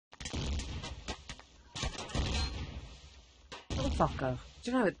Motherfucker.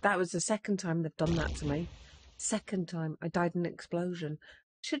 Do you know, that was the second time they've done that to me. Second time I died in an explosion.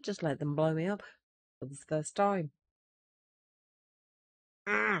 Should just let them blow me up for the first time.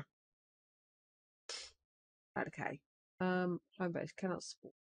 Okay. Home base cannot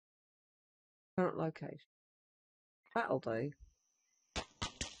support. Current location. That'll do.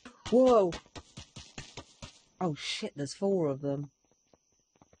 Whoa! Oh shit, there's 4 of them.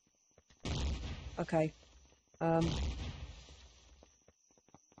 Okay.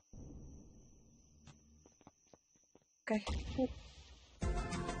 Okay. Cool.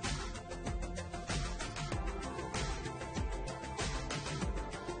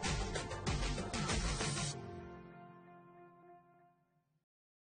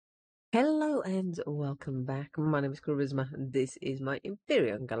 Hello and welcome back. My name is Charisma and this is my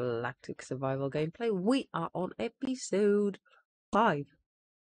Empyrion Galactic Survival gameplay. We are on episode 5.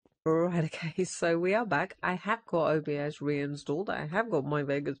 Right, okay, so we are back. I have got OBS reinstalled. I have got my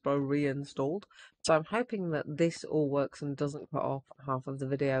Vegas Pro reinstalled. So I'm hoping that this all works and doesn't cut off half of the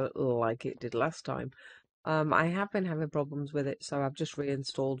video like it did last time. I have been having problems with it, so I've just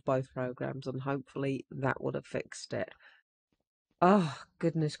reinstalled both programs and hopefully that would have fixed it. Oh,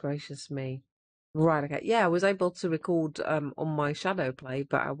 goodness gracious me. Right, okay. Yeah, I was able to record on my Shadow Play,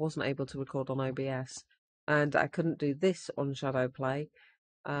 but I wasn't able to record on OBS. And I couldn't do this on Shadow Play.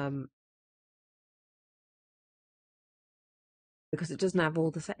 Because it doesn't have all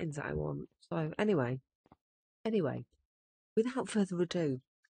the settings that I want. So anyway, without further ado,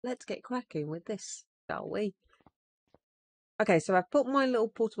 let's get cracking with this, shall we? Okay, so I've put my little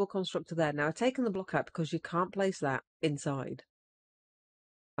portable constructor there. Now I've taken the block out because you can't place that inside.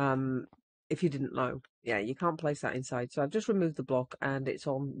 If you didn't know, yeah, you can't place that inside. So I've just removed the block and it's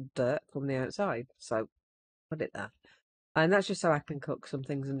on dirt from the outside. So put it there. And that's just so I can cook some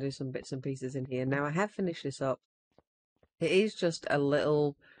things and do some bits and pieces in here. Now I have finished this up. It is just a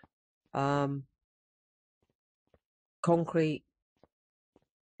little concrete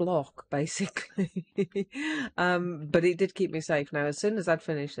block basically. But it did keep me safe. Now as soon as I'd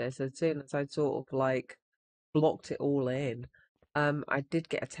finished this, as soon as I'd sort of like blocked it all in, I did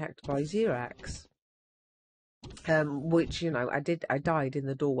get attacked by Zirax. Which, you know, I died in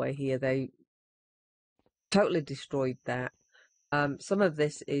the doorway here. They totally destroyed that. Some of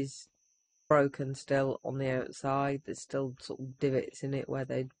this is broken still on the outside. There's still sort of divots in it where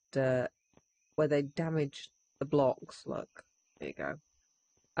they damaged the blocks. Look, there you go.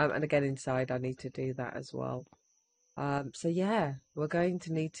 And again inside I need to do that as well. So yeah, we're going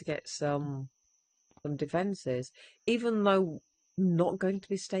to need to get some defences. Even though I'm not going to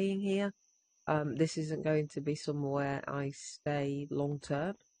be staying here, this isn't going to be somewhere I stay long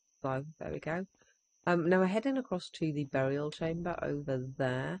term. So there we go. Now we're heading across to the burial chamber over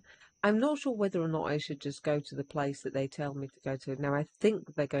there. I'm not sure whether or not I should just go to the place that they tell me to go to. Now I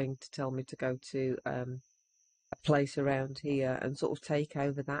think they're going to tell me to go to a place around here and sort of take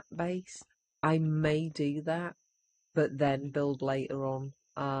over that base. I may do that, but then build later on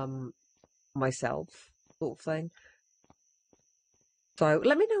myself, sort of thing. So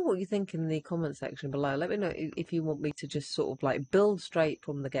let me know what you think in the comment section below. Let me know if you want me to just sort of like build straight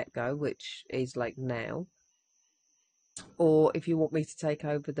from the get-go, which is like now, or if you want me to take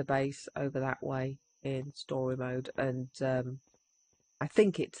over the base over that way in story mode. And I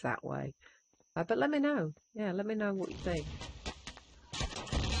think it's that way. But let me know. Yeah, let me know what you think.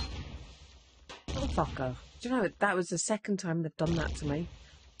 Motherfucker. Do you know, that was the second time they've done that to me.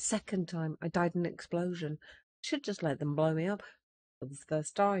 Second time I died in an explosion. Should just let them blow me up for the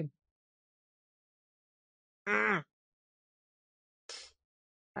first time.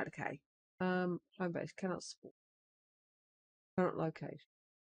 Okay. Home base cannot support. Current location.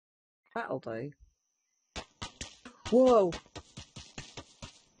 That'll do. Whoa!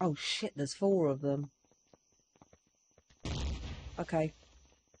 Oh shit, there's 4 of them. Okay.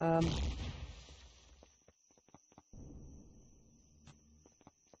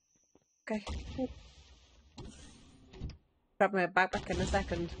 Okay. Cool. Grab my backpack in a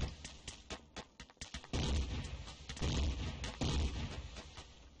second.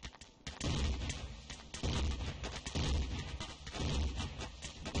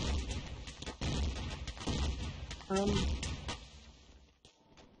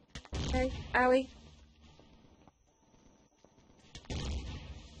 Okay, owie.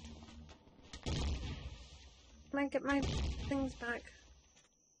 Can I get my things back?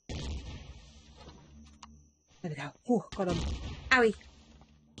 There we go. Oh, got him. Owie.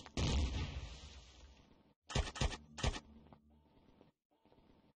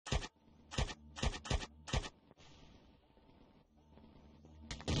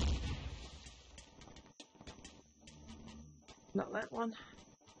 Not that one.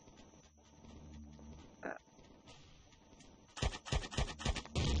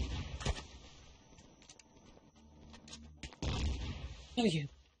 Oh, you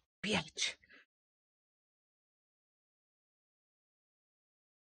bitch.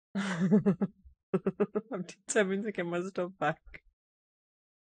 I'm determined to get my stuff back.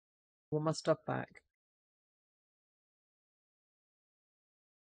 Want my stuff back.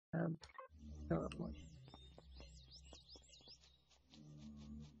 Oh,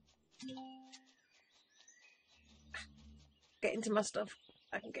 get into my stuff.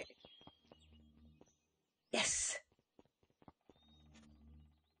 I can get it. Yes.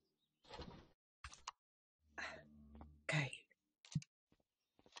 Okay.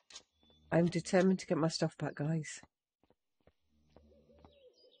 I'm determined to get my stuff back, guys.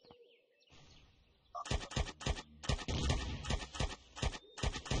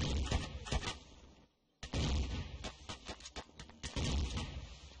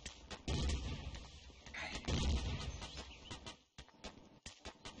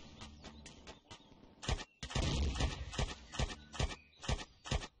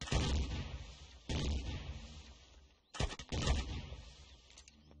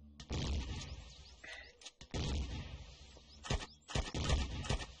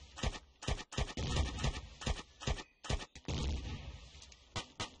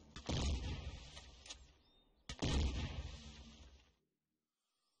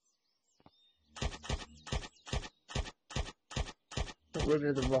 Get rid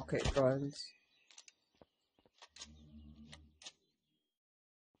of the rocket drones.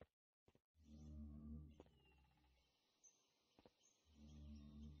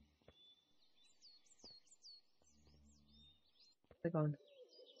 They're gone.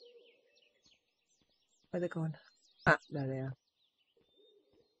 Where are they gone? Ah, there they are.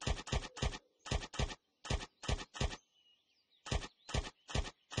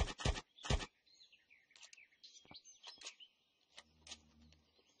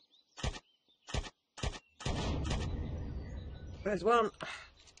 There's one.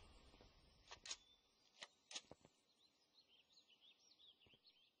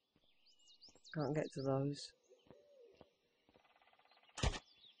 Can't get to those.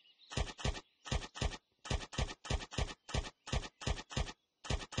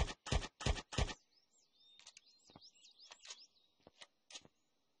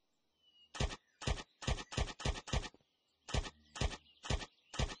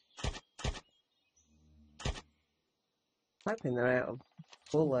 Hoping they're out of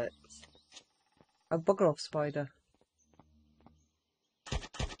bullets. Oh, bugger off, spider.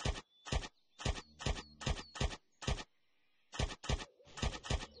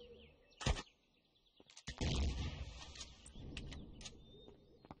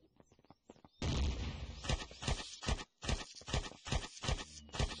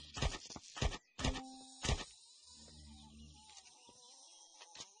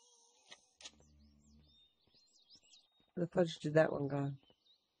 Where the fudge did that one go?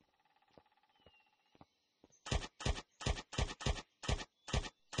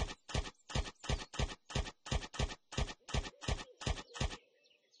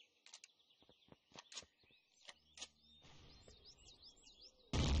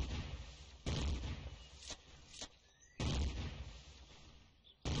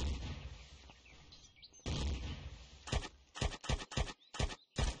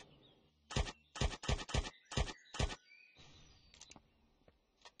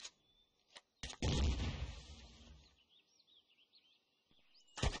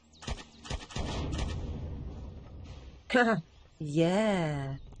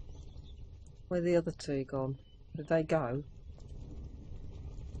 Yeah. Where the other two gone? Did they go?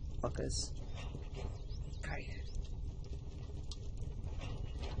 Fuckers. Okay.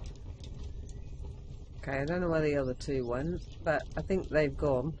 Okay, I don't know where the other two went, but I think they've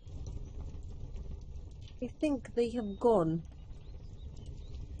gone. I think they have gone.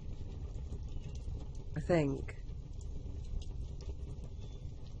 I think.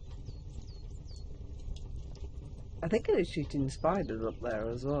 I think it is shooting spiders up there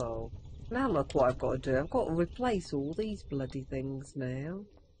as well. Now look what I've got to do. I've got to replace all these bloody things now.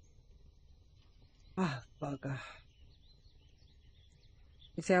 Ah, bugger.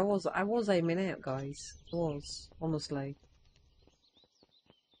 You see, I was aiming out, guys. I was, honestly.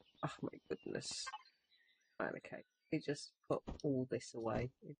 Oh my goodness. Right, okay. You just put all this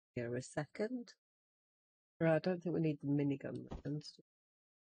away here a second. Right, I don't think we need the minigun weapons.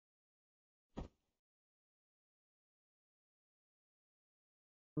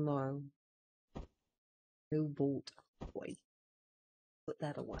 No. Who bought away? Put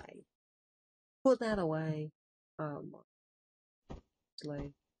that away. Put that away. Oh my.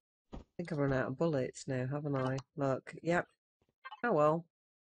 actually. I think I've run out of bullets now, haven't I? Look, yep. Oh well.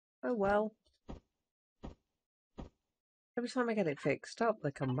 Oh well. Every time I get it fixed up,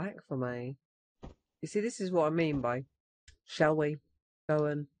 they come back for me. You see, this is what I mean by, shall we go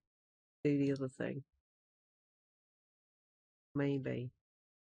and do the other thing? Maybe.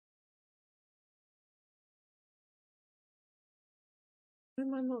 Why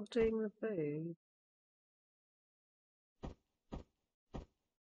am I not doing the food?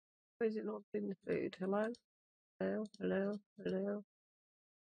 Why is it not doing the food? Hello? Hello? Hello? Hello?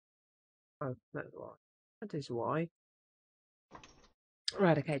 Oh, that's why. That is why.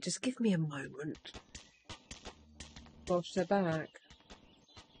 Right, okay, just give me a moment. Gosh, they're back.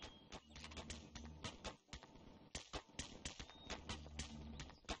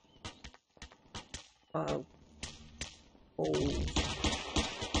 Oh. Oh.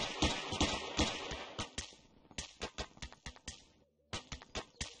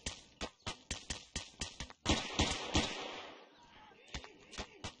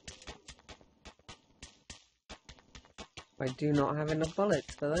 I do not have enough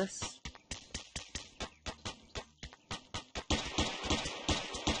bullets for this.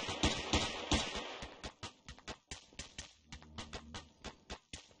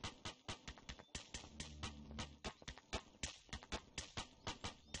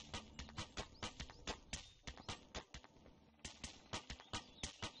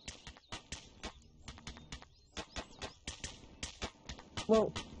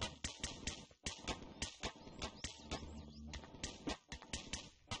 Well,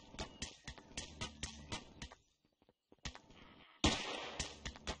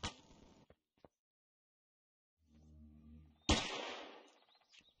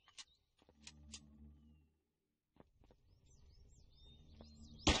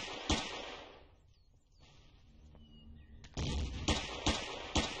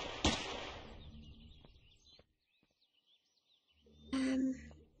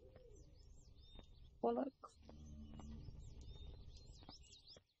 bollocks.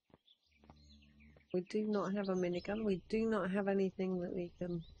 We do not have a minigun. We do not have anything that we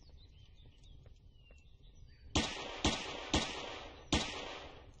can...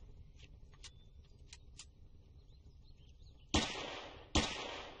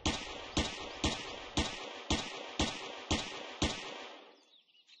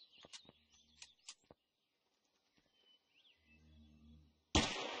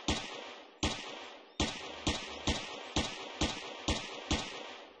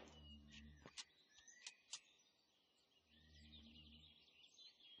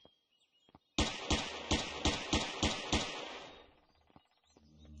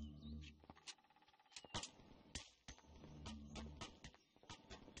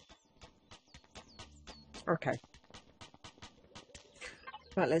 Okay.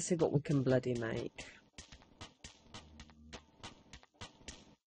 Right, let's see what we can bloody make.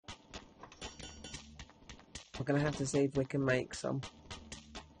 We're gonna have to see if we can make some.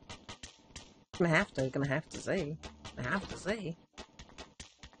 Gonna have to see. I have to see.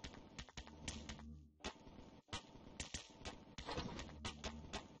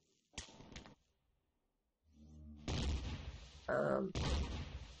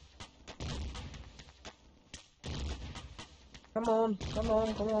 Come on, come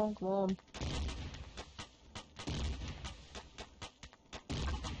on, come on, come on.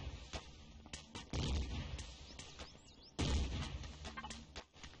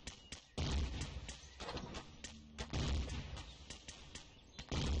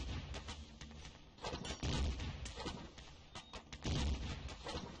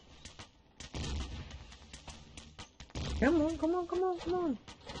 Come on, come on, come on, come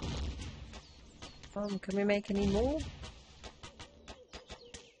on. Can we make any more?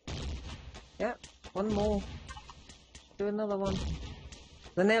 Yep, one more. Do another one.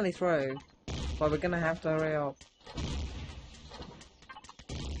 They're nearly through, but we're gonna have to hurry up.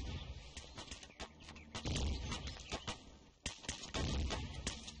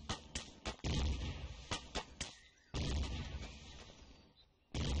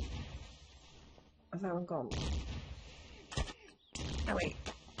 Where's that one gone? Oh wait,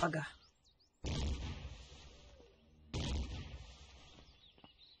 bugger.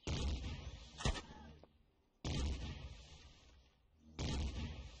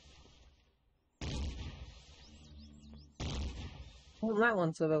 I want that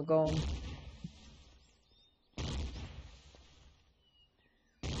one to have gone.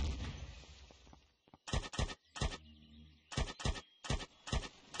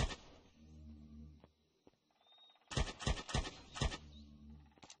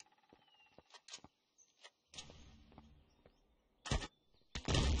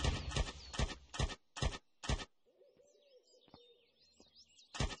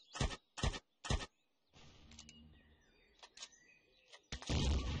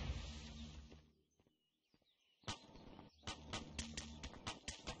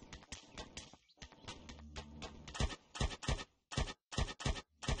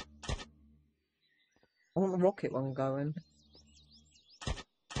 I want the rocket one going.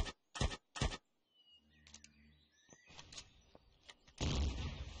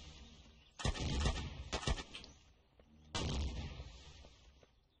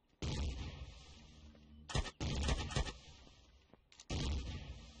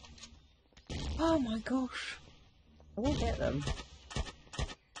 Oh my gosh. I will get them.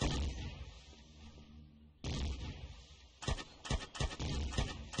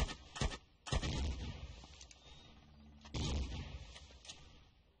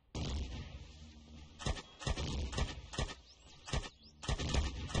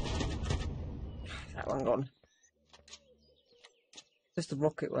 That one gone. Just the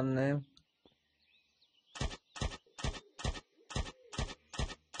rocket one now.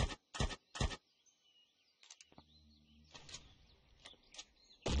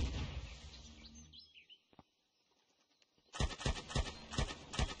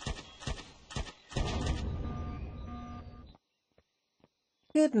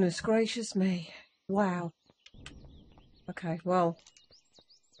 Goodness gracious me. Wow. Okay, well,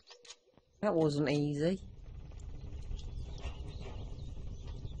 that wasn't easy.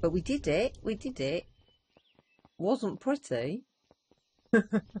 But we did it. We did it. Wasn't pretty.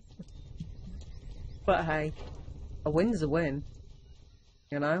 But hey, a win's a win.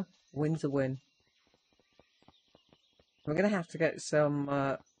 You know? A win's a win. We're going to have to get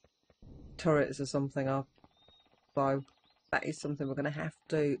some turrets or something up. So that is something we're going to have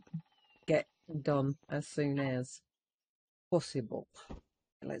to get done as soon as possible.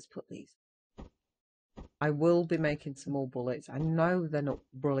 Let's put these. I will be making some more bullets. I know they're not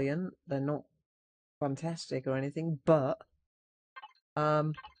brilliant. They're not fantastic or anything, but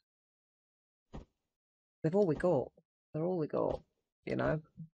they've all we got. They're all we got, you know.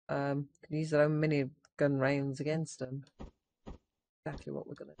 Can use their own mini gun rounds against them. Exactly what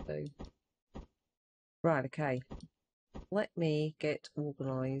we're going to do. Right, okay. Let me get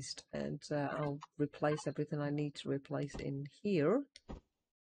organised and I'll replace everything I need to replace in here.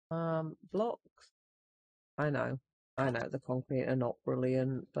 Blocks. I know the concrete are not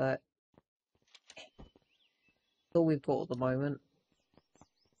brilliant, but all we've got at the moment.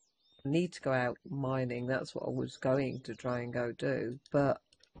 I need to go out mining. That's what I was going to try and go do, but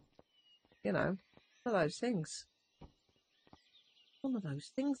you know, one of those things. One of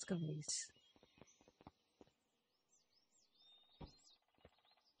those things, guys.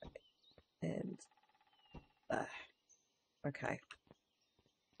 And okay,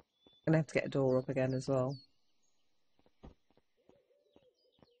 gonna have to get a door up again as well.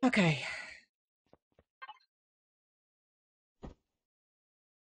 Okay.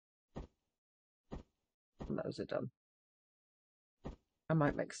 Those are done. I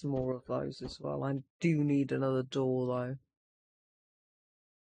might make some more of those as well. I do need another door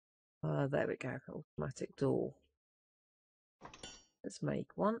though. There we go. Automatic door. Let's make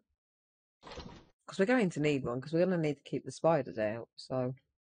one. Because we're going to need one, because we're going to need to keep the spiders out. So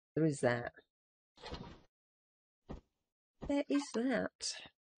there is that. There is that.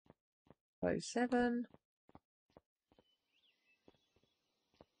 So 7.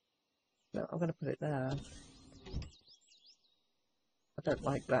 No, I'm going to put it there. I don't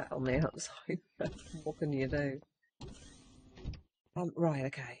like that on the outside. What can you do? Right,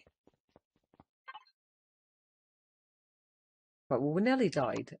 okay. Right, well, we nearly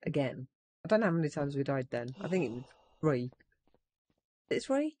died again. I don't know how many times we died then. I think it was 3. It's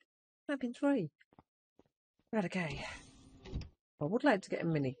 3? Might have been 3. Right, okay. I would like to get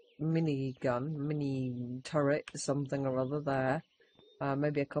a mini gun, mini turret, something or other there.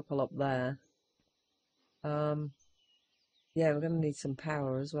 Maybe a couple up there. Yeah, we're going to need some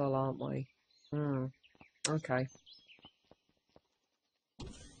power as well, aren't we? Okay.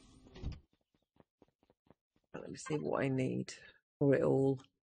 Let me see what I need for it all.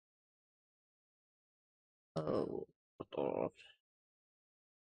 Oh, God.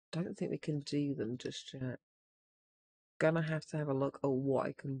 Don't think we can do them just yet. Gonna have to have a look at what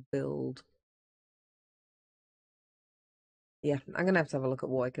I can build. Yeah, I'm gonna have to have a look at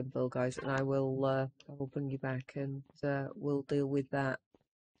what I can build, guys, and I will bring you back and we'll deal with that.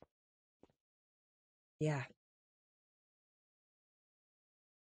 Yeah.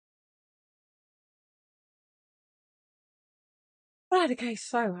 Right, okay,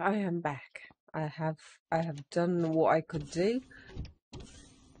 so I am back. I have done what I could do.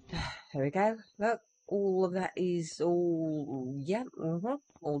 There we go. Look, all of that is all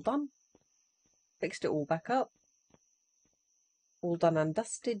all done. Fixed it all back up. All done and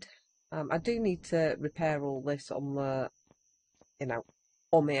dusted. I do need to repair all this on the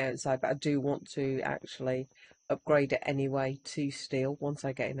on the outside, but I do want to actually upgrade it anyway to steel once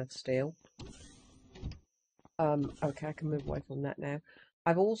I get enough steel. Okay, I can move away from that now.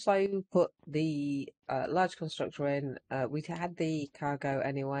 I've also put the large constructor in. We had the cargo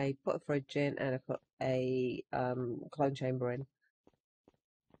anyway, put a fridge in, and I put a clone chamber in.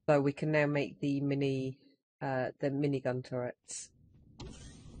 So we can now make the minigun turrets.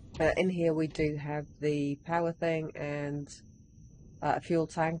 In here we do have the power thing and a fuel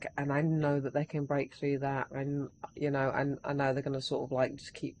tank, and I know that they can break through that, and and I know they're going to sort of like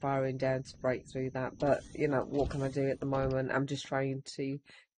just keep firing down to break through that, but what can I do at the moment? I'm just trying to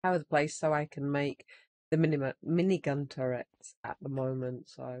power the place so I can make the minigun turrets at the moment.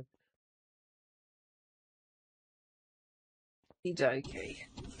 So okey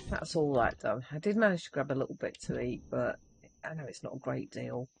that's all that done. I did manage to grab a little bit to eat, but I know it's not a great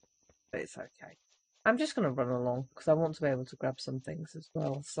deal, but it's okay. I'm just going to run along because I want to be able to grab some things as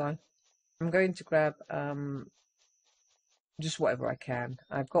well. So I'm going to grab just whatever I can.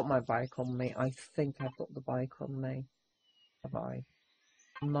 I've got my bike on me. I think I've got the bike on me. Have I?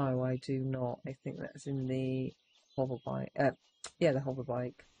 No, I do not. I think that's in the hover bike. Yeah, the hover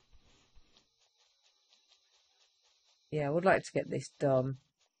bike. Yeah, I would like to get this done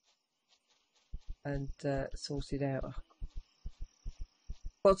and sorted out.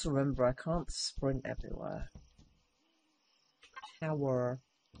 Got to remember, I can't sprint everywhere. Tower.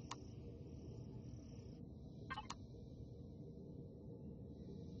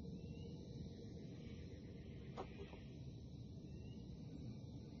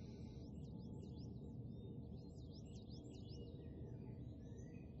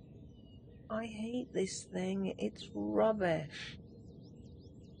 I hate this thing. It's rubbish.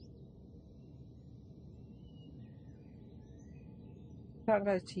 Can't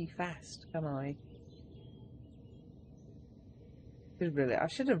go too fast, can I? I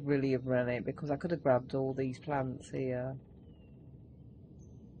should have really have run it because I could have grabbed all these plants here.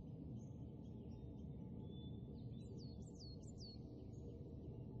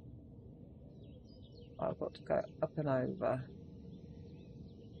 I've got to go up and over.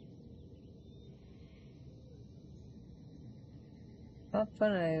 Up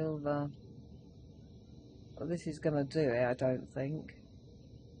and over. Well, this is going to do it, I don't think.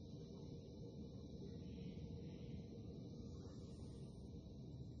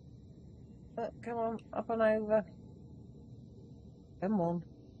 Come on, up and over. Come on.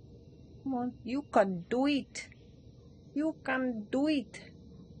 Come on. You can do it. You can do it.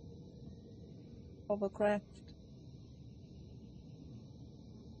 Hovercraft.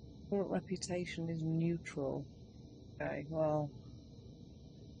 Current reputation is neutral. Okay, well.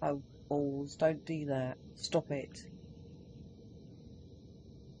 Oh, balls. Don't do that. Stop it.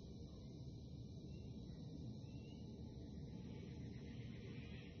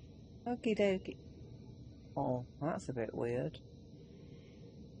 Okie dokie. Oh, that's a bit weird.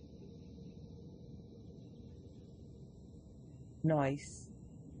 Nice.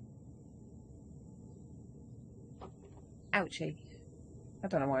 Ouchie. I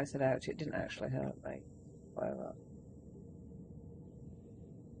don't know why I said ouch. It didn't actually hurt me. Whatever.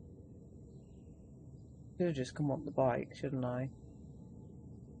 Should have just come on the bike, shouldn't I?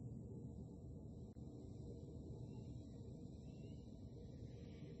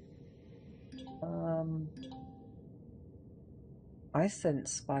 I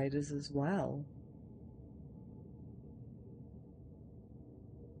sense spiders as well.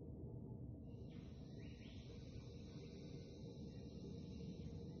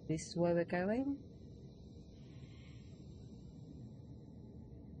 This is where we're going?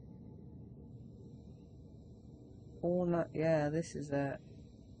 Or not? Yeah, this is it.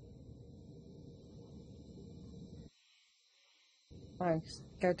 Nice.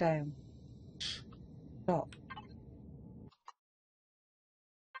 Go down. Stop.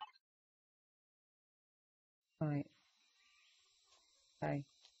 Right. Okay.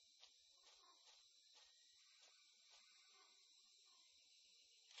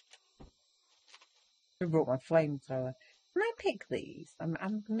 I brought my flamethrower. Can I pick these?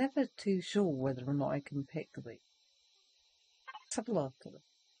 I'm never too sure whether or not I can pick these. Let's have a look at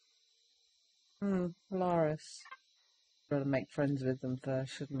them. Polaris. Gotta make friends with them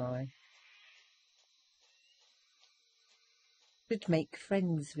first, shouldn't I? Should make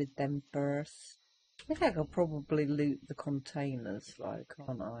friends with them first. I think I could probably loot the containers, like,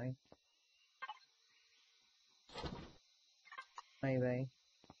 can't I? Maybe.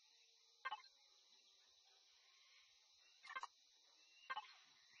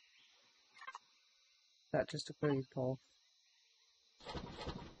 That just a group of.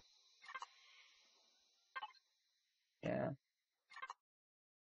 Yeah.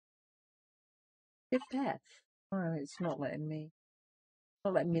 Good death. Oh, it's not letting me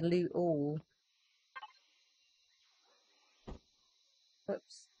loot all.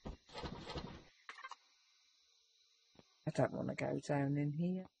 Oops. I don't want to go down in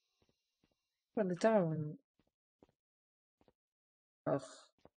here. Well, I don't. Ugh.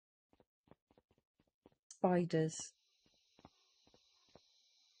 Spiders.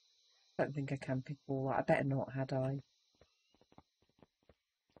 I don't think I can pick all that. I better not, had I?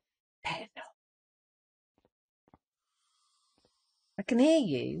 Better not. I can hear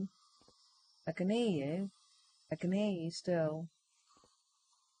you. I can hear you. I can hear you still.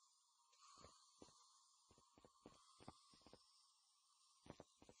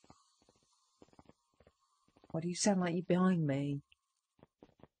 Why do you sound like you're behind me?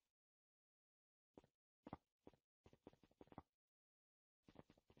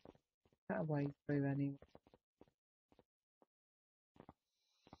 That way through anyway.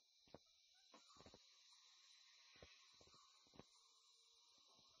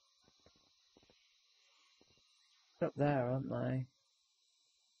 Up there, aren't they?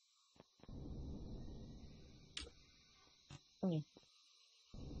 Oh.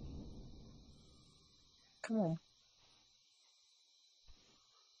 Come on.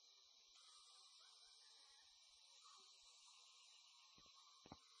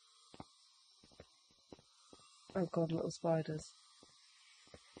 Oh god, little spiders.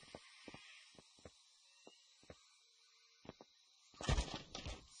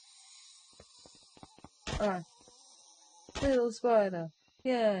 Ah, little spider.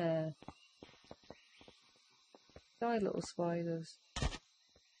 Yeah. Die, little spiders.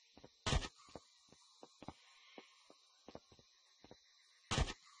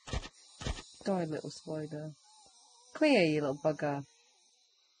 Die, little spider. Come here, you little bugger.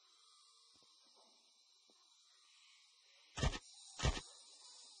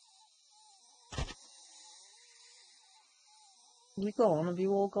 Have you gone? Have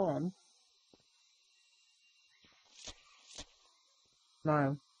you all gone?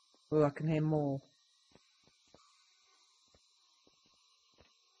 No. Oh, I can hear more.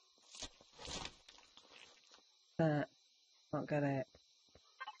 Can't get it.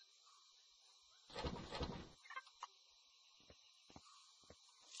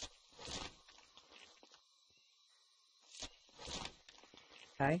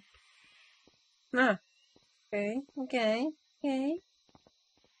 Okay. Ah. Okay. Okay. Okay.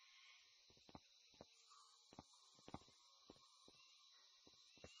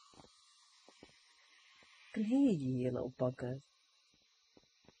 I can hear you, you little buggers.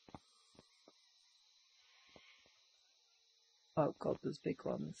 Oh god, there's big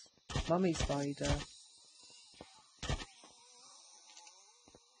ones. Mummy spider.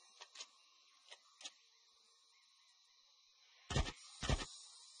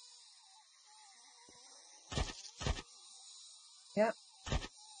 Yep.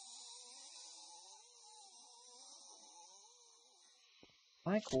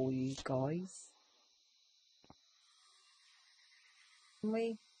 I call you guys. Can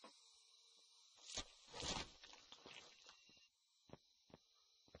we?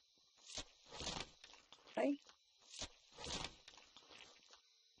 Hey?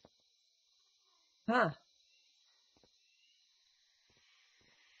 Ah.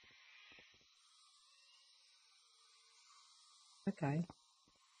 Okay.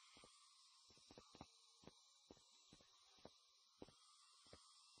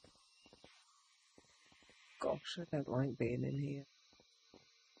 Gosh, I don't like being in here.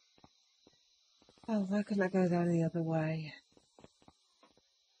 Oh, why couldn't I go down the other way?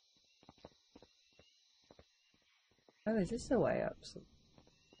 Oh, is this the way up?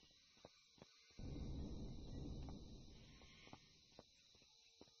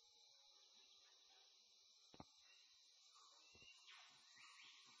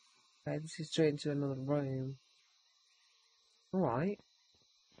 Okay, this is straight into another room. Alright.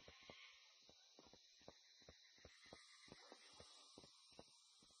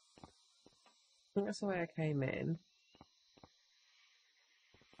 I think that's the way I came in.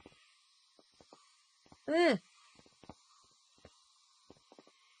 Eh!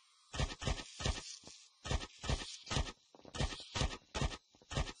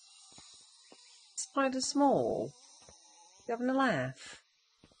 Spider small. You having a laugh?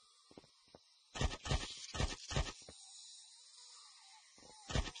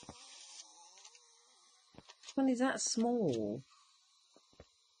 When is that small?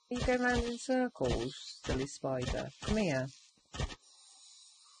 Are you going round in circles, silly spider? Come here.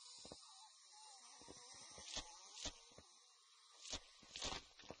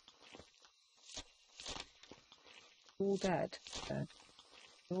 All dead. They're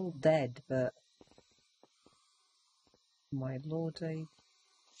all dead, but... My lordy.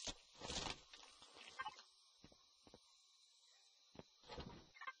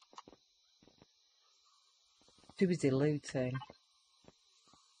 Too busy looting.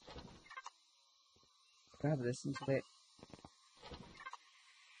 Grab this into it.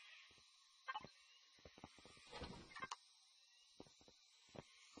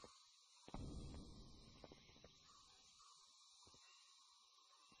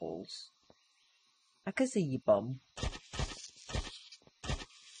 Balls. I can see you, bum.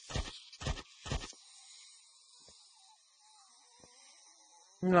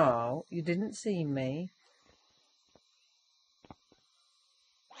 No, you didn't see me.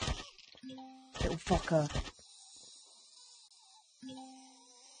 Little fucker.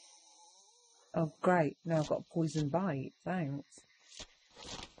 Oh, great. Now I've got a poison bite. Thanks.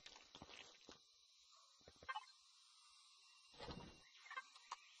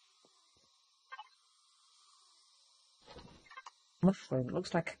 Mushroom.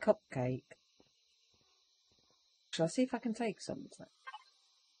 Looks like a cupcake. Shall I see if I can take something?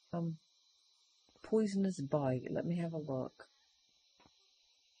 Poisonous bite. Let me have a look.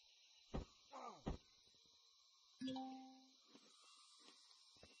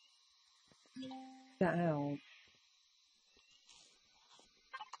 That out.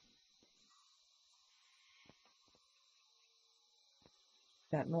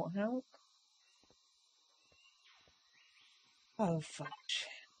 That not help? Oh, fuck.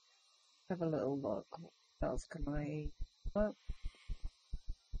 Have a little look. What else can I eat? Oh.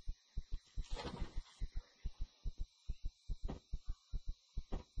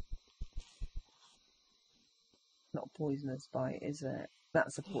 Not a poisonous bite, is it?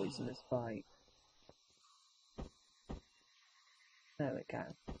 That's a poisonous bite. There we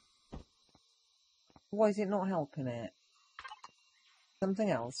go. Why is it not helping it?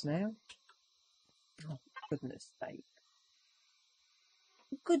 Something else now? Oh, goodness sake.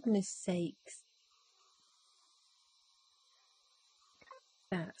 Goodness sakes.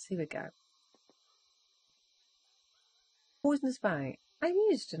 Here we go. Poisonous bite. I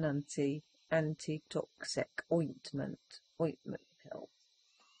used an anti-toxic ointment pill.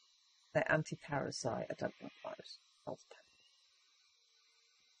 They're anti-parasite. I don't know what it was.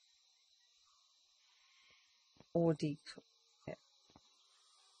 Or detox. Yeah.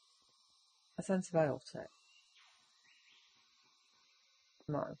 That's antibiotic.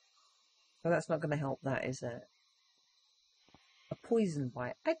 No. Well, that's not going to help that, is it? A poison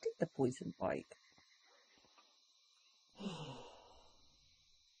bite. I did the poison bite.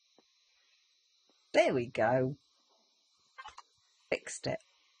 There we go. Fixed it.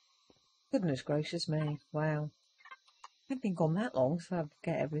 Goodness gracious me. Wow. I've been gone that long, so I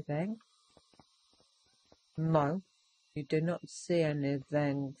forget everything. No. You do not see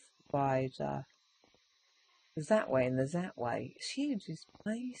anything by the... There's that way and there's that way. It's huge, this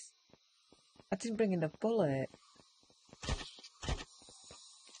place. I didn't bring in a bullet.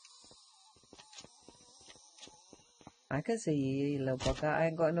 I can see you, little bugger. I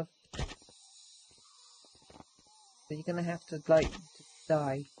ain't got enough. So you're gonna have to, like,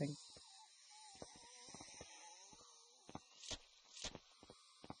 die, I think.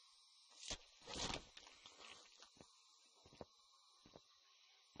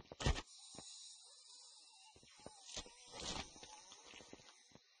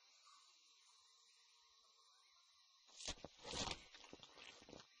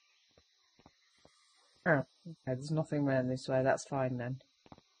 Oh, okay, there's nothing around this way. That's fine then.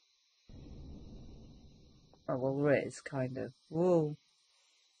 Oh, well, there is, kind of. Whoa.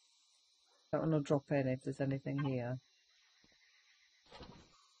 Don't want to drop in if there's anything here.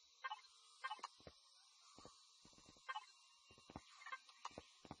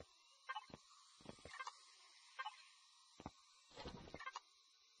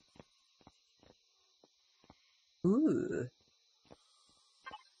 Ooh.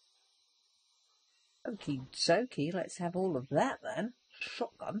 Okie dokie, let's have all of that then.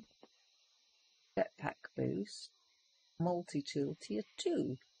 Shotgun. Jetpack boost. Multi-tool tier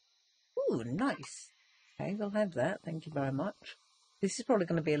 2. Ooh, nice. Okay, we'll have that. Thank you very much. This is probably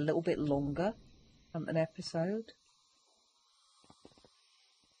going to be a little bit longer than an episode.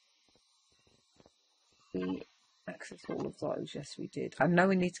 We access all of those. Yes, we did. I know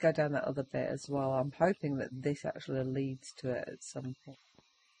we need to go down that other bit as well. I'm hoping that this actually leads to it at some point.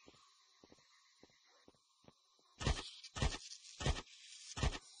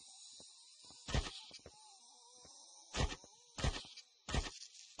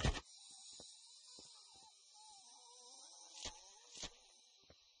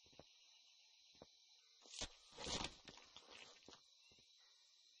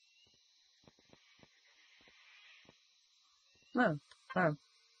 No, no.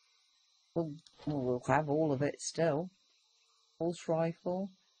 We'll have all of it still. Pulse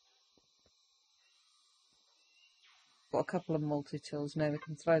rifle. Got a couple of multi-tools now. We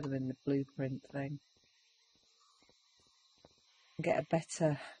can throw them in the blueprint thing. Get a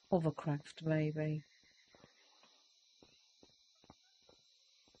better hovercraft, maybe.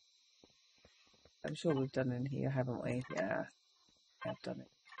 I'm sure we've done in here, haven't we? Yeah, I've done it.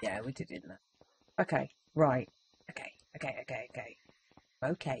 Yeah, we did in that. Okay, right. Okay.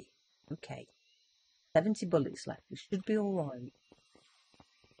 70 bullets left. We should be all right.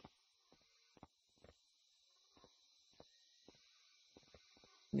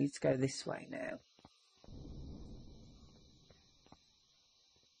 Need to go this way now.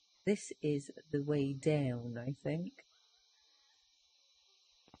 This is the way down, I think.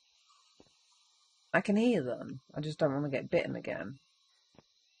 I can hear them. I just don't want to get bitten again.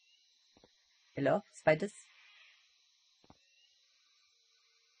 Hello, spiders?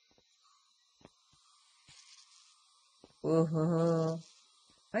 Whoa.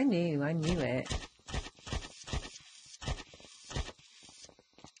 I knew it. I knew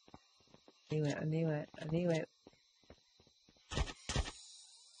it.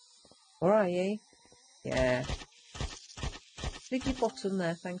 Where are you? Yeah. Sticky bottom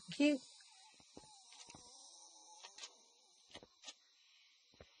there, thank you.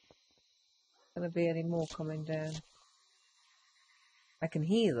 Gonna be any more coming down? I can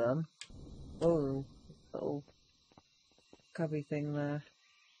hear them. Oh, little cubby thing there.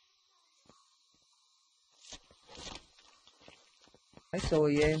 I saw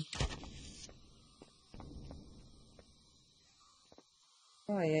you.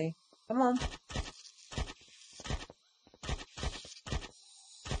 Where are you? Come on.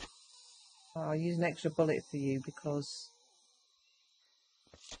 Oh, I'll use an extra bullet for you because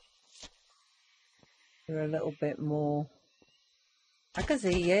you're a little bit more... I can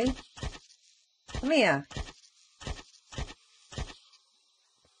see you. Come here.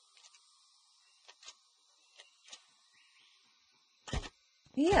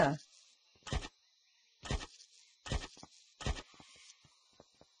 Here.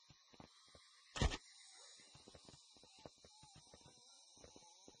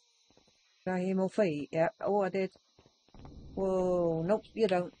 Did I hear more feet? Yeah. Oh, I did. Whoa. Nope, you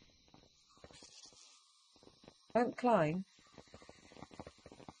don't. Don't climb.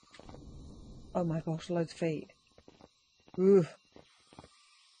 Oh my gosh, loads of feet. Ooh.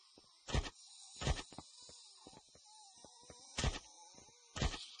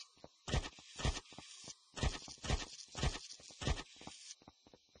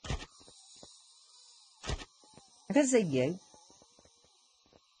 I can see you.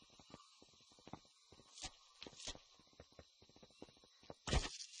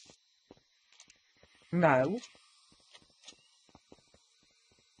 No.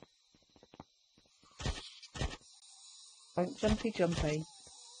 Don't jumpy.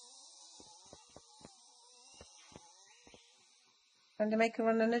 Trying to make a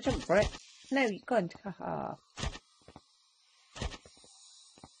run and a jump for it. No, you can't. Haha.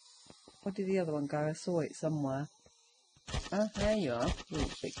 Where did the other one go? I saw it somewhere. Oh, there you are. Ooh,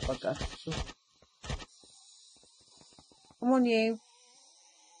 big bugger. Ooh. Come on, you.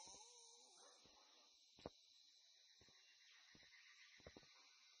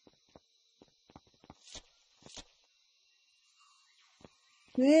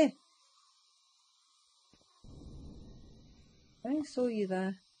 Yeah. I saw you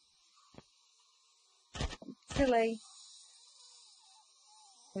there. Silly.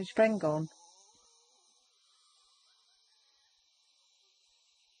 Where's your friend gone?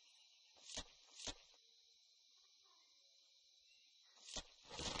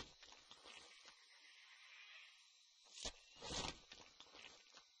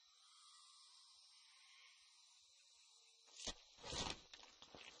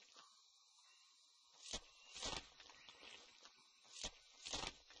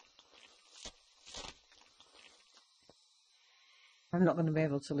 I'm not going to be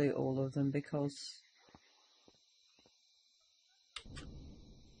able to loot all of them because...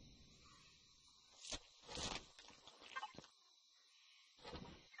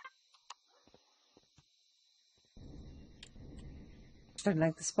 I don't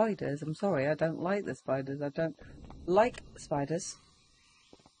like the spiders. I'm sorry, I don't like the spiders. I don't like spiders.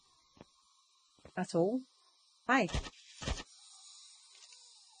 At all. Hi.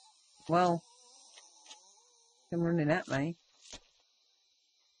 Well, they're running at me.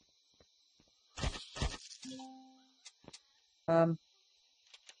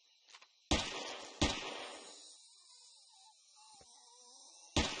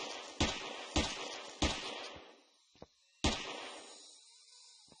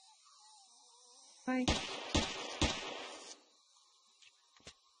 Hi.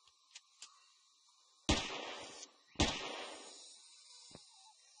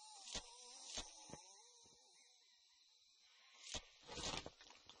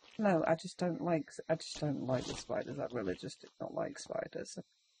 No, I just don't like the spiders. I really just do not like spiders.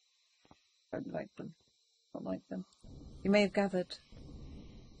 I don't like them. Don't like them. You may have gathered.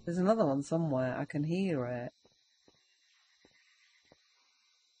 There's another one somewhere. I can hear it.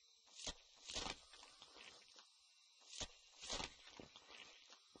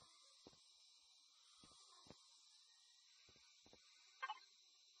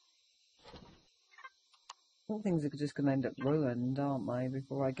 All things are just going to end up ruined, aren't they,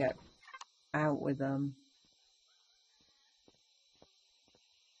 before I get out with them.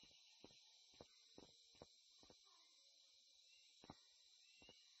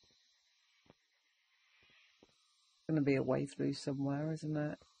 Going to be a way through somewhere, isn't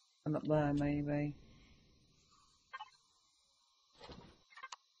it? And up there, maybe.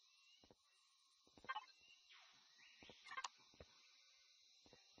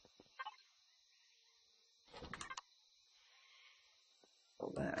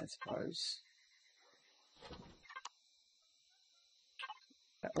 Up there, I suppose.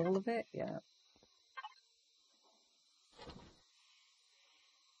 All of it? Yeah.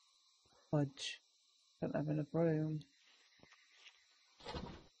 Fudge. Don't have enough room.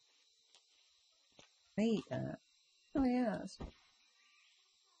 I eat that. Oh, yes.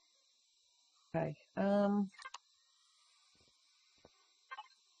 Okay. Okay,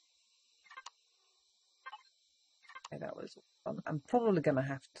 that was... I'm probably going to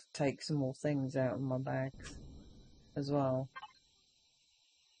have to take some more things out of my bags as well.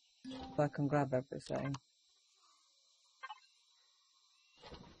 So I can grab everything.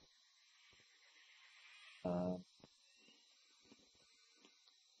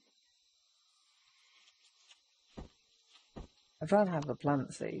 I'd rather have the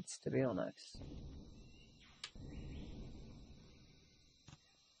plant seeds, to be honest.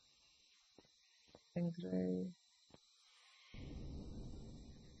 Thing through.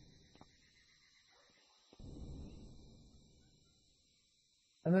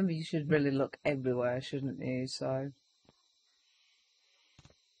 I remember you should really look everywhere, shouldn't you? So.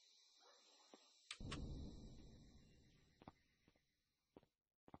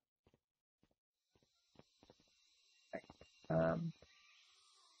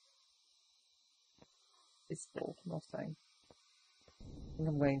 It's full, nothing. I think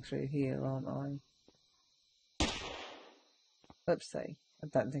I'm going through here, aren't I? Oopsie. I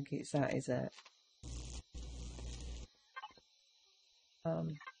don't think it's that, is it?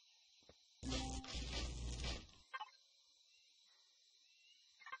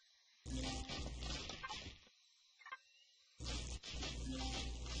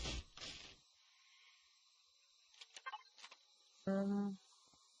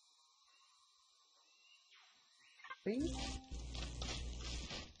 Please?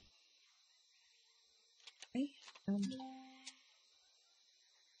 Hey,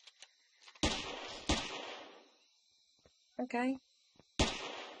 okay.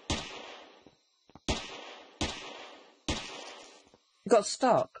 You got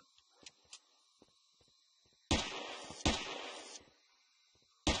stock?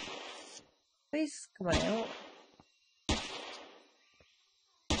 Please come out.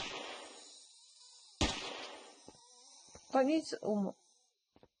 Don't need to... Oh.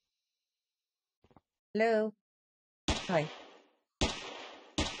 Hello? Hi.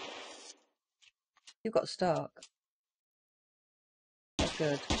 You've got stock. That's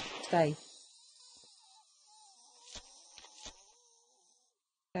good. Stay.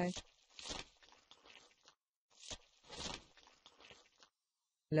 Okay.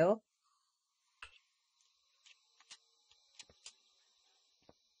 Hello?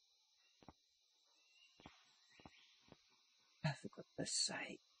 Oh, for goodness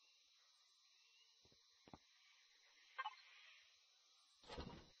sake.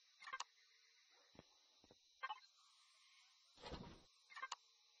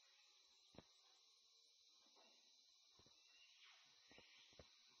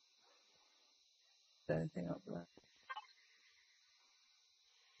 Anything up there?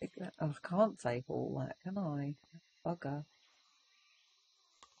 Oh, I can't take all that, can I? Bugger.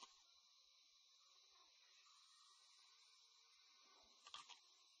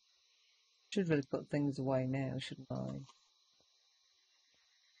 Should really put things away now, shouldn't I?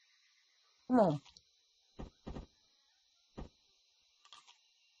 Come on.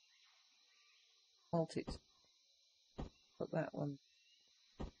 Put that one.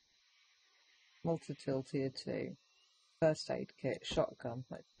 Multi-tool tier 2. First aid kit. Shotgun.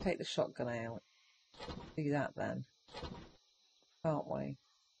 Let's take the shotgun out. Do that then. Can't we?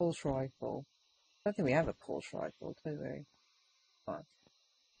 Pulse rifle. I don't think we have a pulse rifle, do we? Fine.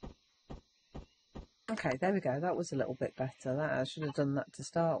 Okay, there we go. That was a little bit better. That I should have done that to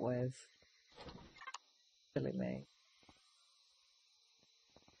start with. Silly me.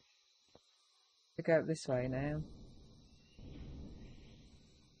 We go up this way now.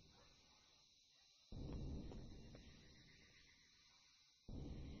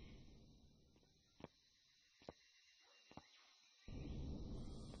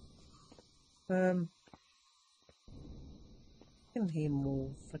 I can hear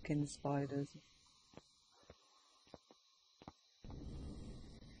more fucking spiders.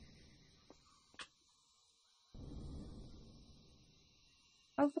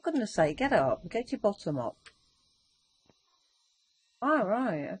 Oh, for goodness sake, get up. Get your bottom up. Oh,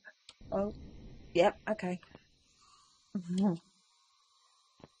 right. Oh, yep, okay.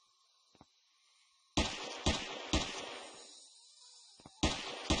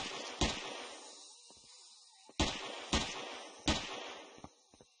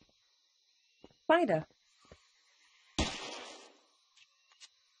 Spider.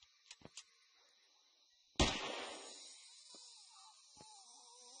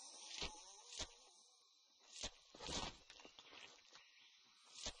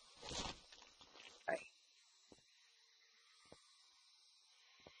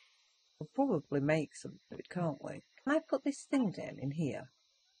 We'll probably make some food, can't we? Can I put this thing down in here?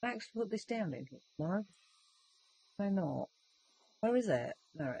 Can I actually put this down in here? No? Why not? Where is it?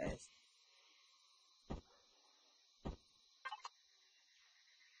 There it is.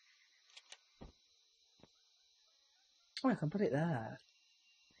 Oh, I can put it there.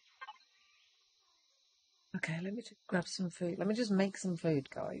 Okay, let me just grab some food. Let me just make some food,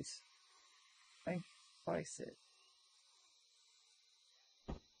 guys. Okay, spice it.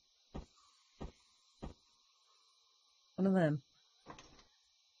 One of them.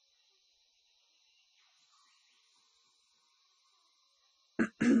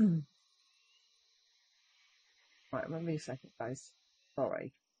 Right, remember a second, guys.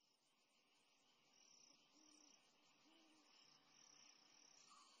 Sorry.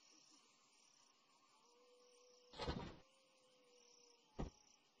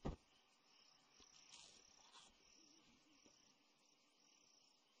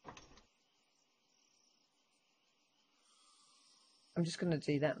 I'm just going to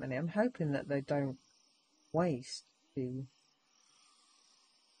do that many. I'm hoping that they don't waste too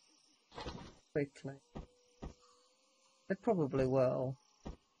quickly. They probably will.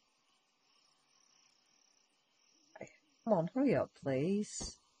 Okay. Come on, hurry up,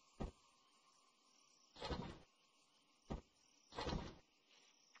 please.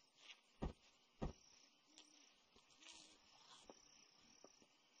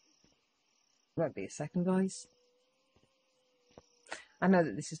 Won't be a second, guys. I know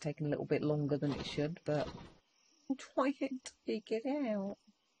that this is taking a little bit longer than it should, but I'm trying to dig it out.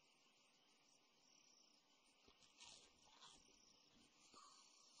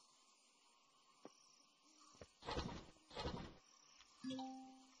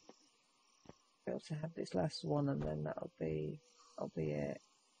 Be able to have this last one, and then that'll be it.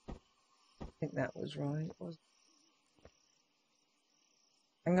 I think that was right. Was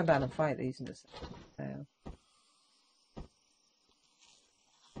I'm going down and fight these in a second now.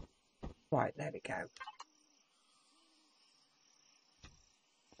 Right, there we go.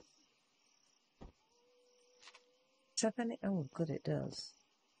 Oh, good, it does.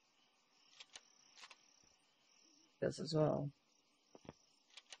 It does as well.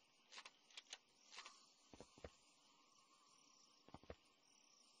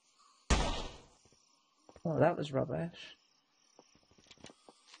 Oh, that was rubbish.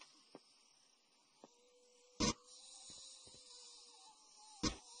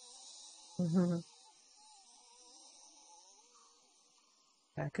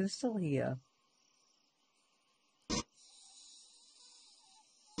 I can still hear.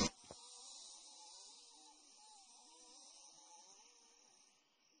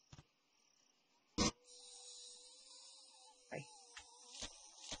 Okay.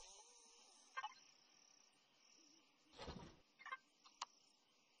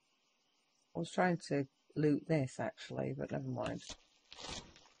 I was trying to loot this actually, but never mind.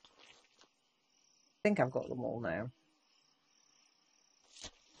 I think I've got them all now.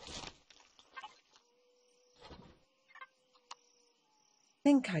 I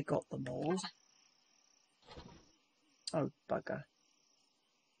think I got them all. Oh, bugger.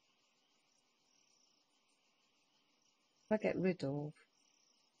 I get rid of.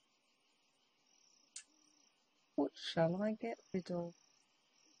 What shall I get rid of?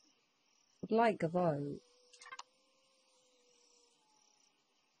 I'd like a vote.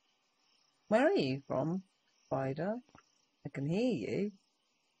 Where are you from, Spider? I can hear you.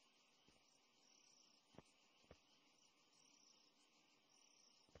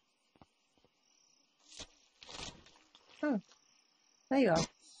 Oh, there you are.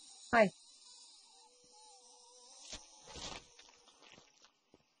 Hi.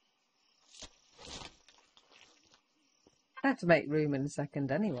 I had to make room in a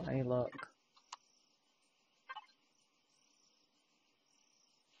second anyway, look.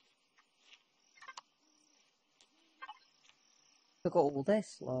 Look at all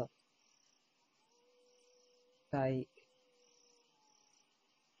this, look. Like,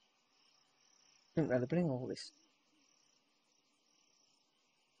 didn't really bring all this.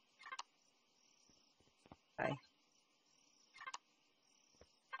 Okay.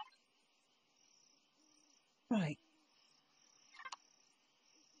 Right.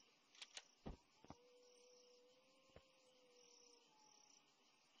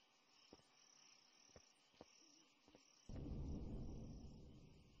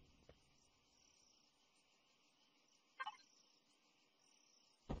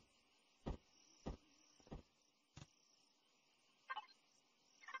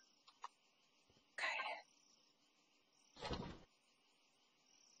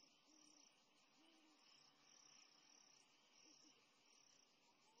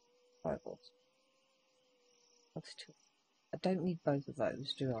 Bibles. That's two. I don't need both of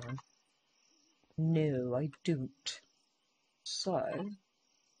those, do I? No, I don't. So,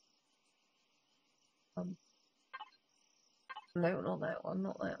 no, not that one,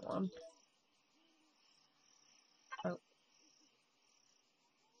 not that one. Oh.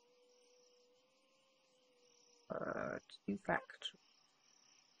 Two factory.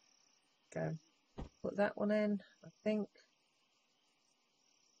 Go. Put that one in, I think.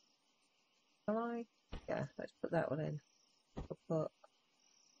 Can I? Yeah, let's put that one in. I'll put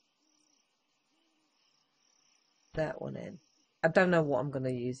that one in. I don't know what I'm going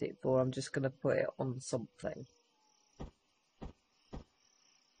to use it for. I'm just going to put it on something.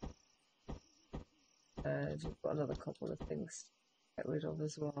 We've got another couple of things to get rid of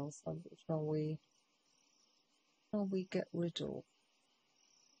as well. So shall we get rid of?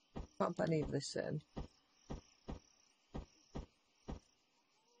 Can't put any of this in.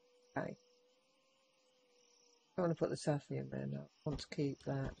 Okay. I want to put the sapphire in. I want to keep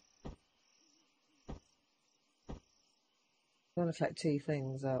that. I want to collect two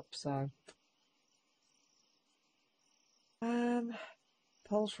things up, so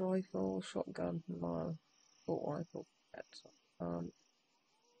pulse rifle, shotgun, no, assault rifle.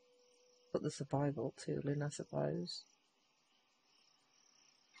 Put the survival tool in, I suppose.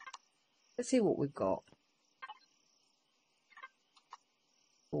 Let's see what we've got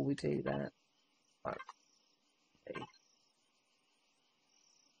before we do that. Right.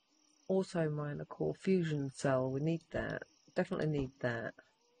 Auto miner core fusion cell. We need that. Definitely need that.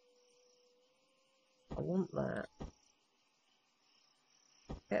 I want that.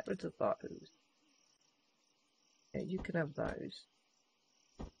 Get rid of those. Yeah, you can have those.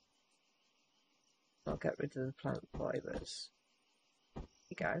 I'll get rid of the plant fibers. There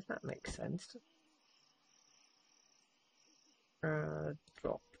you go, that makes sense. Drop.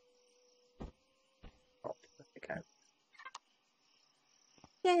 Drop. There we go.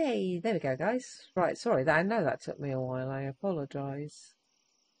 Yay! There we go, guys. Right, sorry, I know that took me a while. I apologise.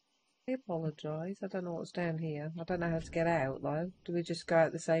 I apologise. I don't know what's down here. I don't know how to get out, though. Do we just go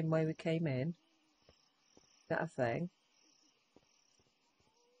out the same way we came in? Is that a thing?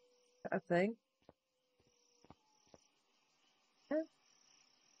 Is that a thing? Yeah.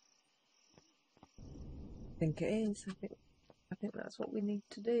 I think it is. I think that's what we need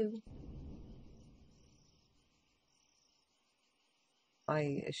to do.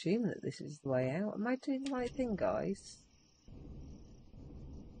 I assume that this is the way out. Am I doing the right thing, guys?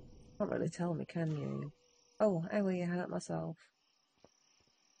 Can't really tell me, can you? Oh, how will you hurt myself?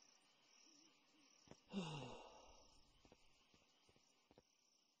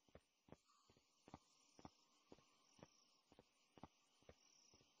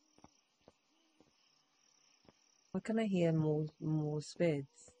 Why can I hear more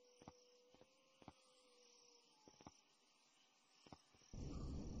spids?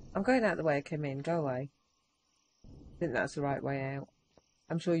 I'm going out the way I came in. Go away. I think that's the right way out.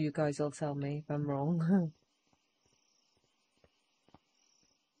 I'm sure you guys will tell me if I'm wrong.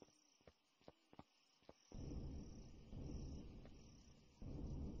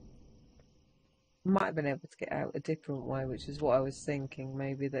 Might have been able to get out a different way, which is what I was thinking.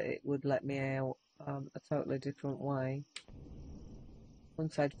 Maybe that it would let me out a totally different way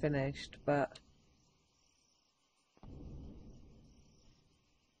once I'd finished, but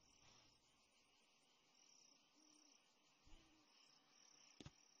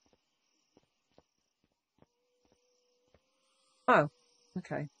oh,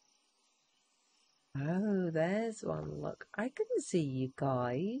 okay. Oh, there's one. Look, I can see you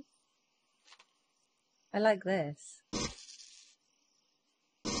guys. I like this.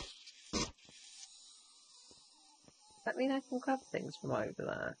 That mean I can grab things from over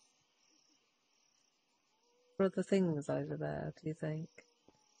there? Or other things over there, do you think?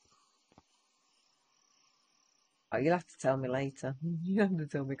 Oh, you'll have to tell me later. You have to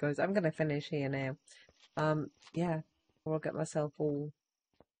tell me, guys. I'm going to finish here now. Yeah. Or I'll get myself all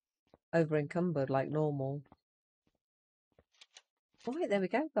over encumbered like normal. Oh, wait, there we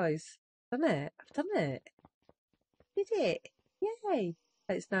go, guys. Done it. I've done it. Did it. Yay.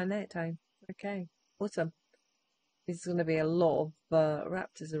 It's now night time. Okay. Awesome. There's going to be a lot of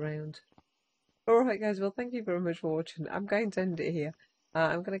raptors around. Alright, guys. Well, thank you very much for watching. I'm going to end it here.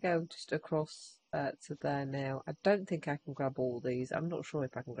 I'm going to go just across to there now. I don't think I can grab all these. I'm not sure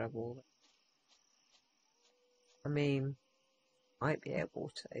if I can grab all of them. I mean, might be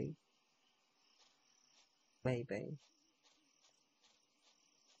able to. Maybe.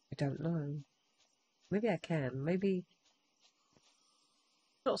 I don't know. Maybe I can. Maybe.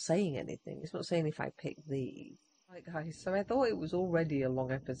 It's not saying anything. It's not saying if I pick these. Right, guys. So I thought it was already a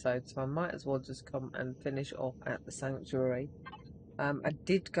long episode, so I might as well just come and finish off at the sanctuary. I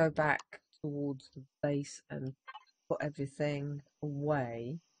did go back towards the base and put everything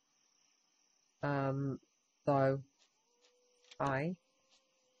away. So I,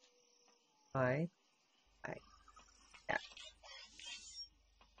 yeah,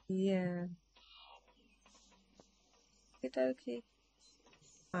 yeah, okie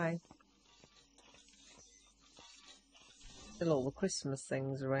dokie. Still all the Christmas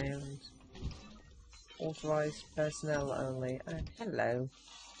things around. Authorised personnel only. Hello.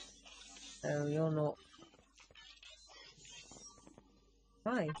 Oh, you're not.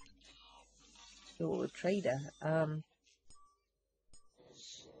 Hi. You're a trader.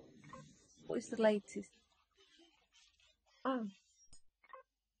 What is the latest? Oh,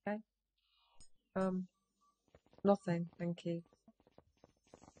 okay. Nothing, thank you.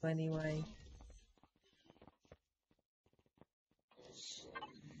 Anyway.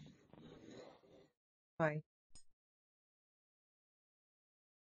 Hi.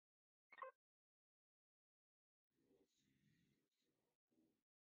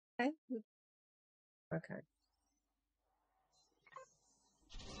 Okay. Okay.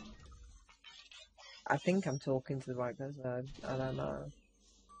 I think I'm talking to the right person. I don't know.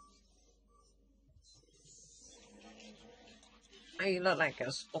 Oh, you look like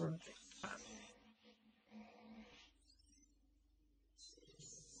a sponge.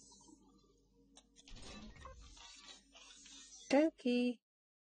 Dokie.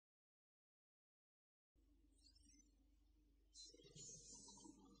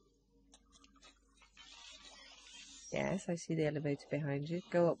 Yes, I see the elevator behind you.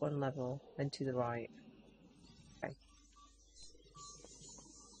 Go up one level, then to the right. Okay.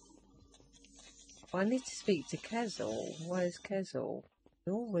 Well, I need to speak to Kezel. Where's Kezel?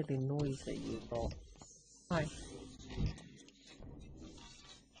 They're all really noisy, you lot. Hi.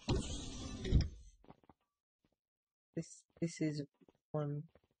 This is one.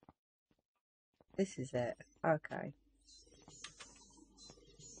 This is it. Okay.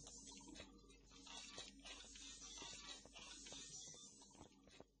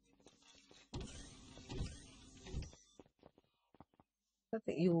 I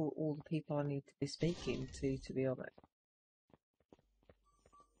think you're all the people I need to be speaking to be honest.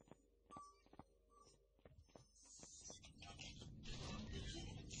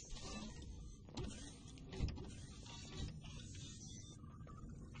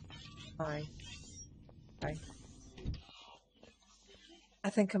 Hi. Hi. I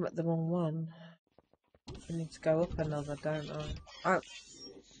think I'm at the wrong one. I need to go up another, don't I? Oh.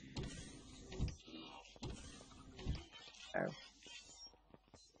 Oh.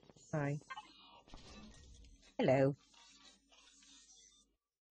 Hi. Hello.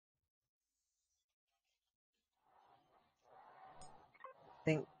 I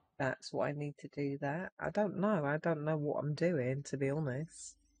think that's what I need to do there. I don't know. I don't know what I'm doing, to be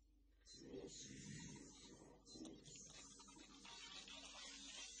honest.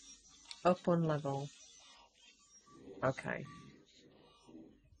 Up one level. Okay.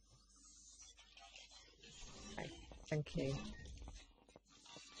 Okay. Thank you.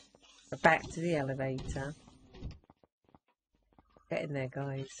 Back to the elevator. Get in there,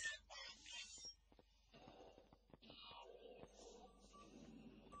 guys.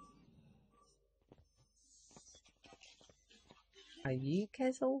 Are you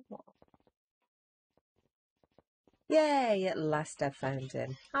Kezel? Yay! At last I found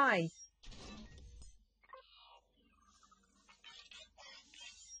him. Hi.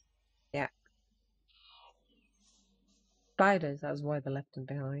 Yeah. Spiders, that's why they left them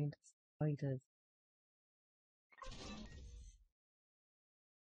behind. Spiders.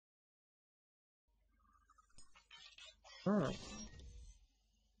 Oh.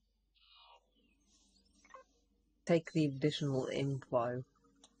 Take the additional inflow.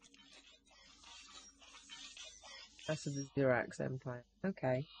 That's the Zirax Empire.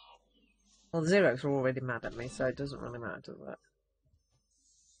 Okay. Well, the Zirax are already mad at me, so it doesn't really matter, does it?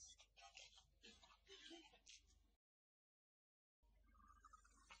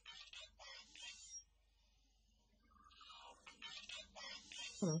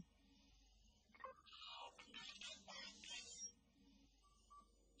 Hmm. At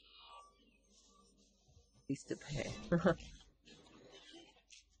least up here.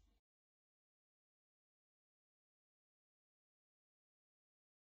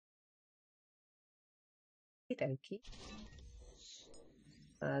 Okie dokie.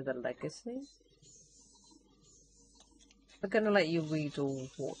 The legacy. I'm going to let you read all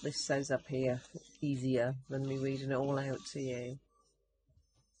what this says up here. It's easier than me reading it all out to you.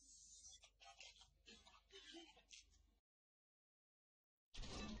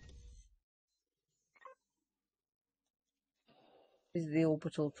 This is the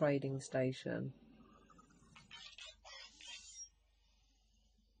orbital trading station.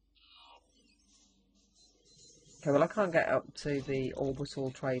 Okay, well I can't get up to the orbital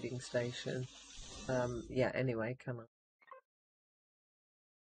trading station. Yeah, anyway, can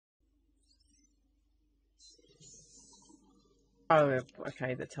I? Oh,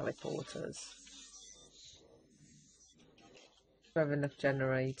 okay, the teleporters. Do I have enough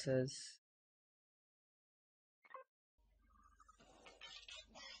generators?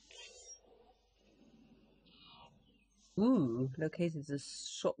 Ooh, located a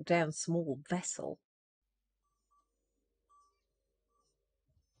shot down small vessel.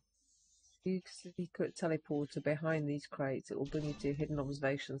 Use the secret teleporter behind these crates. It will bring you to a hidden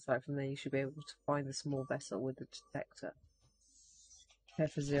observation site. From there, you should be able to find the small vessel with the detector. Prepare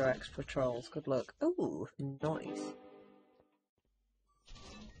for Zirax patrols. Good luck. Ooh, nice.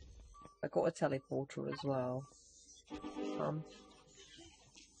 I got a teleporter as well.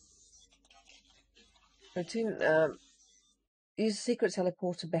 Use a secret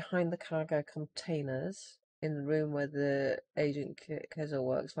teleporter behind the cargo containers in the room where the Agent Kezel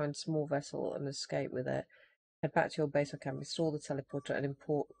works. Find a small vessel and escape with it. Head back to your base camp, install the teleporter and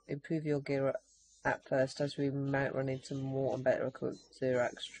improve your gear at first, as we might run into more and better equipped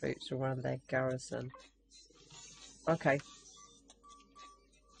Zirax troops around their garrison. Okay.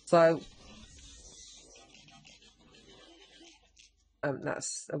 So,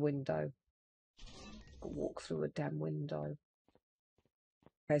 that's a window. I'll walk through a damn window.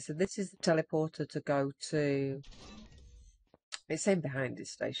 Okay, so this is the teleporter to go to... It's saying behind his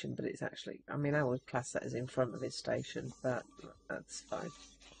station, but it's actually... I mean, I would class that as in front of his station, but that's fine.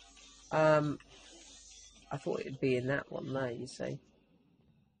 I thought it'd be in that one there, you see.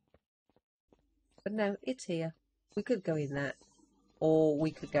 But no, it's here. We could go in that. Or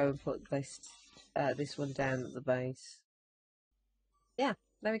we could go and put this one down at the base. Yeah,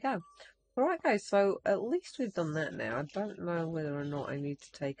 there we go. Alright guys, so at least we've done that now. I don't know whether or not I need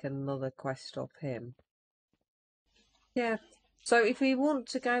to take another quest off him. Yeah, so if we want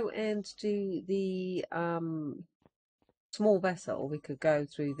to go and do the small vessel, we could go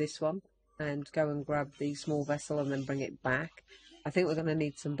through this one and go and grab the small vessel and then bring it back. I think we're going to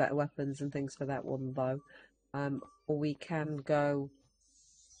need some better weapons and things for that one though. Or we can go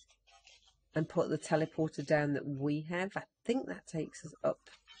and put the teleporter down that we have. I think that takes us up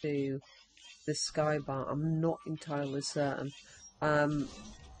to the sky bar. I'm not entirely certain. But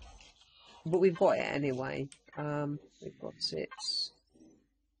we've got it anyway. We've got it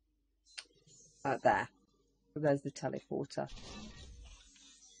there. So there's the teleporter.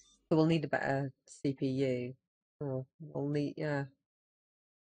 So we'll need a better CPU. Oh, we'll need, yeah.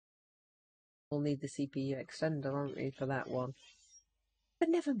 We'll need the CPU extender, won't we, for that one? But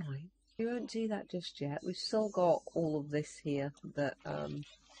never mind. We won't do that just yet. We've still got all of this here that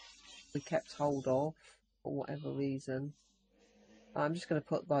we kept hold of for whatever reason. I'm just going to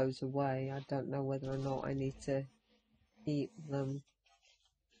put those away. I don't know whether or not I need to keep them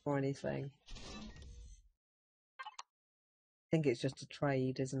or anything. I think it's just a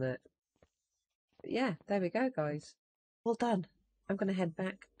trade, isn't it? But yeah, there we go, guys. Well done. I'm going to head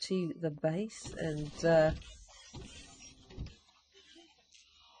back to the base and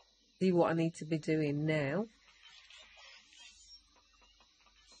see what I need to be doing now.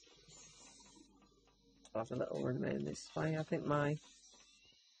 I'll have a little run around this way. I think my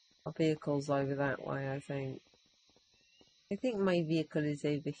vehicle's over that way, I think. I think my vehicle is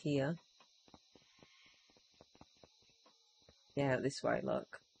over here. Yeah, this way,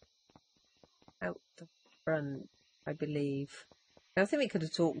 look. Out the front, I believe. Now, I think we could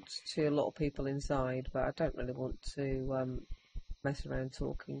have talked to a lot of people inside, but I don't really want to mess around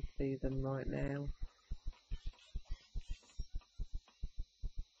talking to them right now.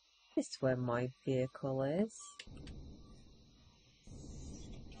 This is where my vehicle is.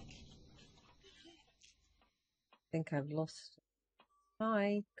 I think I've lost.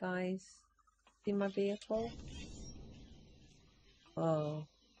 Hi, guys. See my vehicle? Oh.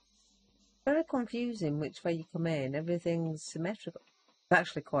 Very confusing which way you come in. Everything's symmetrical. It's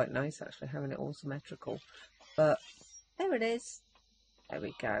actually quite nice, actually, having it all symmetrical. But there it is. There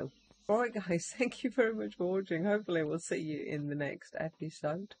we go. Alright, guys, thank you very much for watching. Hopefully we'll see you in the next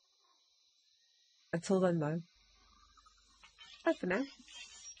episode. Until then, though, bye for now.